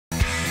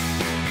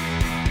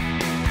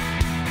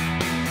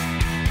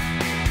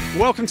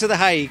Welcome to The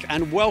Hague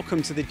and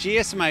welcome to the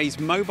GSMA's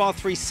Mobile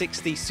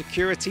 360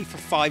 Security for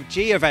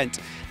 5G event.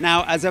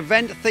 Now, as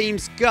event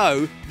themes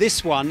go,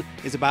 this one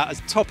is about as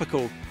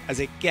topical as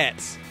it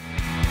gets.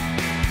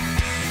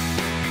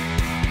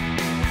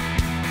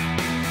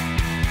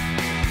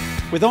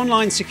 With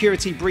online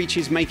security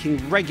breaches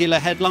making regular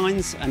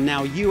headlines and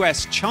now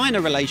US-China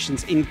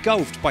relations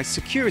engulfed by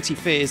security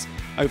fears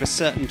over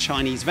certain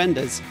Chinese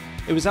vendors,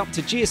 it was up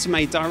to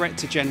GSMA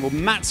Director General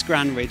Mats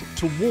Granryd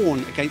to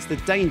warn against the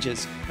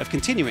dangers of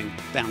continuing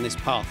down this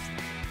path.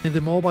 In the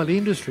mobile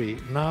industry,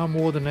 now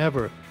more than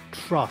ever,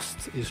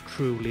 trust is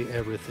truly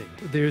everything.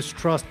 There is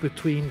trust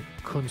between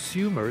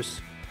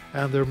consumers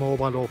and their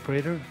mobile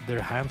operator,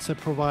 their handset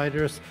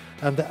providers,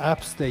 and the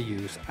apps they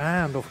use,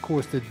 and of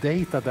course the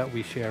data that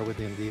we share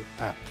within the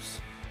apps.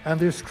 And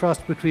there's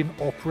trust between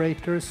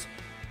operators,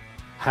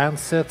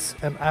 handsets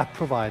and app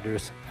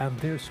providers and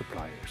their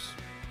suppliers.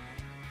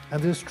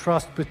 And there's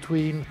trust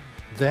between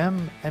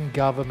them and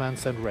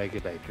governments and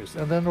regulators.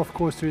 And then of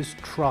course there is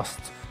trust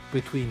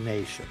between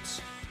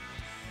nations.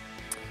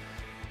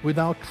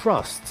 Without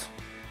trust,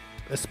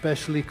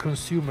 especially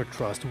consumer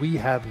trust, we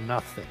have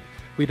nothing.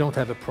 We don't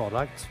have a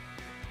product,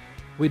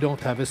 we don't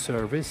have a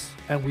service,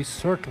 and we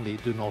certainly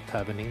do not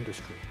have an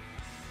industry.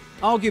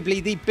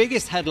 Arguably, the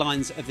biggest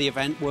headlines of the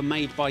event were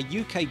made by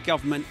UK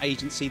government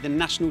agency, the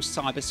National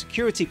Cyber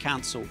Security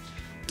Council.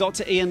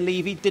 Dr. Ian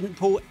Levy didn't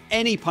pull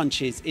any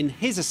punches in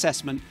his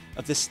assessment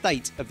of the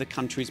state of the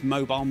country's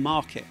mobile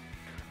market.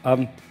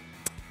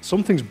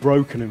 Something's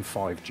broken in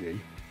 5G.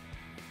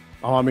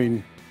 I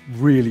mean,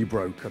 really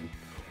broken.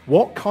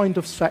 What kind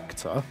of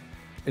sector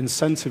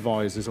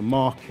incentivizes a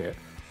market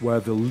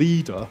where the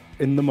leader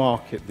in the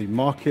market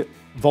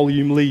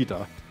volume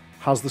leader,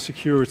 has the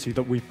security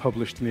that we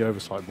published in the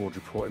Oversight Board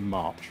report in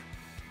March?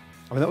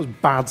 I mean, that was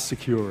bad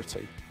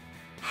security.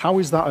 How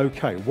is that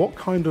okay? What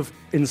kind of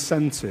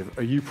incentive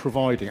are you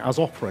providing as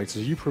operators,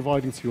 are you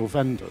providing to your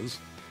vendors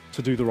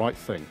to do the right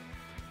thing?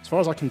 As far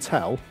as I can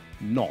tell,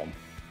 none.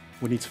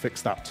 We need to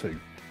fix that too.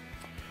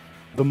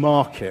 The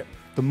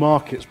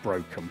market's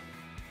broken.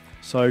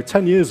 So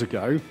 10 years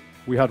ago,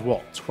 we had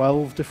what,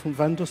 12 different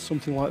vendors,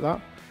 something like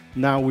that?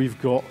 Now we've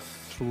got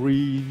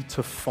 3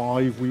 to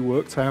 5, we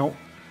worked out,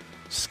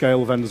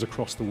 scale vendors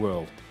across the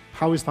world.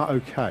 How is that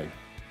okay?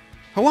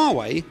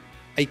 Huawei,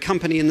 a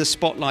company in the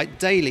spotlight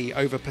daily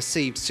over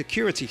perceived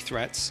security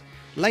threats,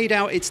 laid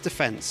out its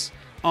defence,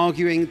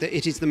 arguing that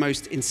it is the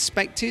most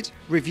inspected,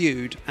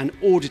 reviewed and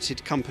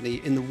audited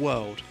company in the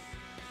world.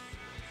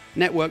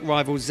 Network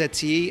rivals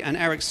ZTE and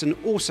Ericsson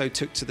also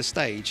took to the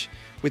stage,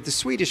 with the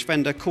Swedish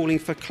vendor calling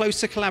for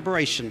closer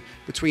collaboration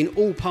between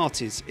all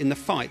parties in the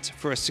fight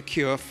for a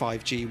secure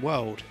 5G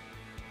world.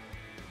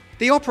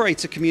 The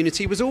operator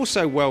community was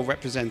also well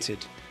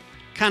represented.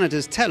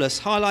 Canada's Telus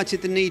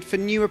highlighted the need for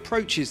new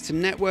approaches to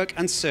network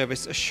and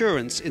service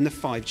assurance in the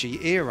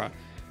 5G era,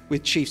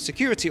 with Chief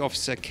Security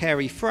Officer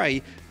Carey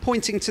Frey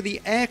pointing to the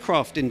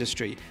aircraft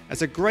industry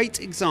as a great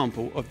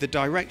example of the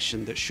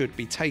direction that should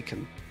be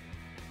taken.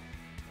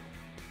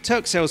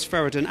 Turkcell's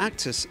Feridun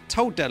Aktus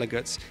told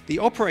delegates the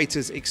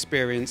operator's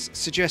experience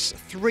suggests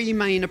 3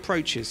 main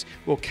approaches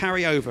will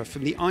carry over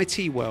from the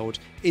IT world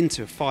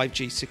into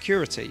 5G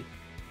security: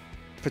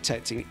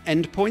 protecting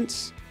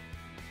endpoints,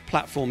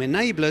 platform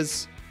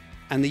enablers,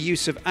 and the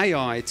use of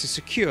AI to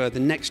secure the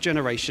next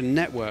generation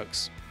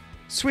networks.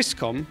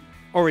 Swisscom,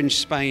 Orange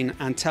Spain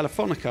and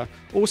Telefonica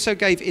also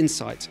gave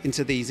insight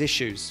into these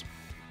issues.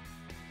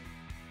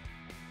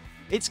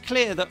 It's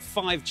clear that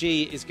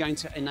 5G is going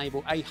to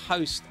enable a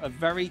host of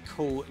very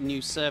cool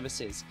new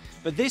services,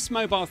 but this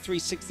Mobile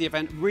 360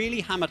 event really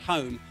hammered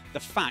home the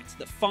fact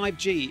that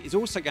 5G is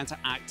also going to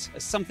act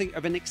as something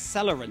of an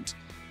accelerant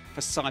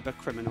for cyber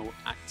criminal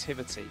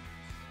activity.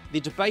 The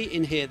debate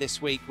in here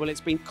this week, well,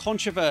 it's been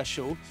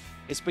controversial,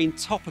 it's been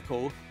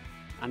topical,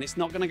 and it's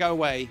not going to go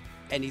away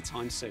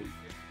anytime soon.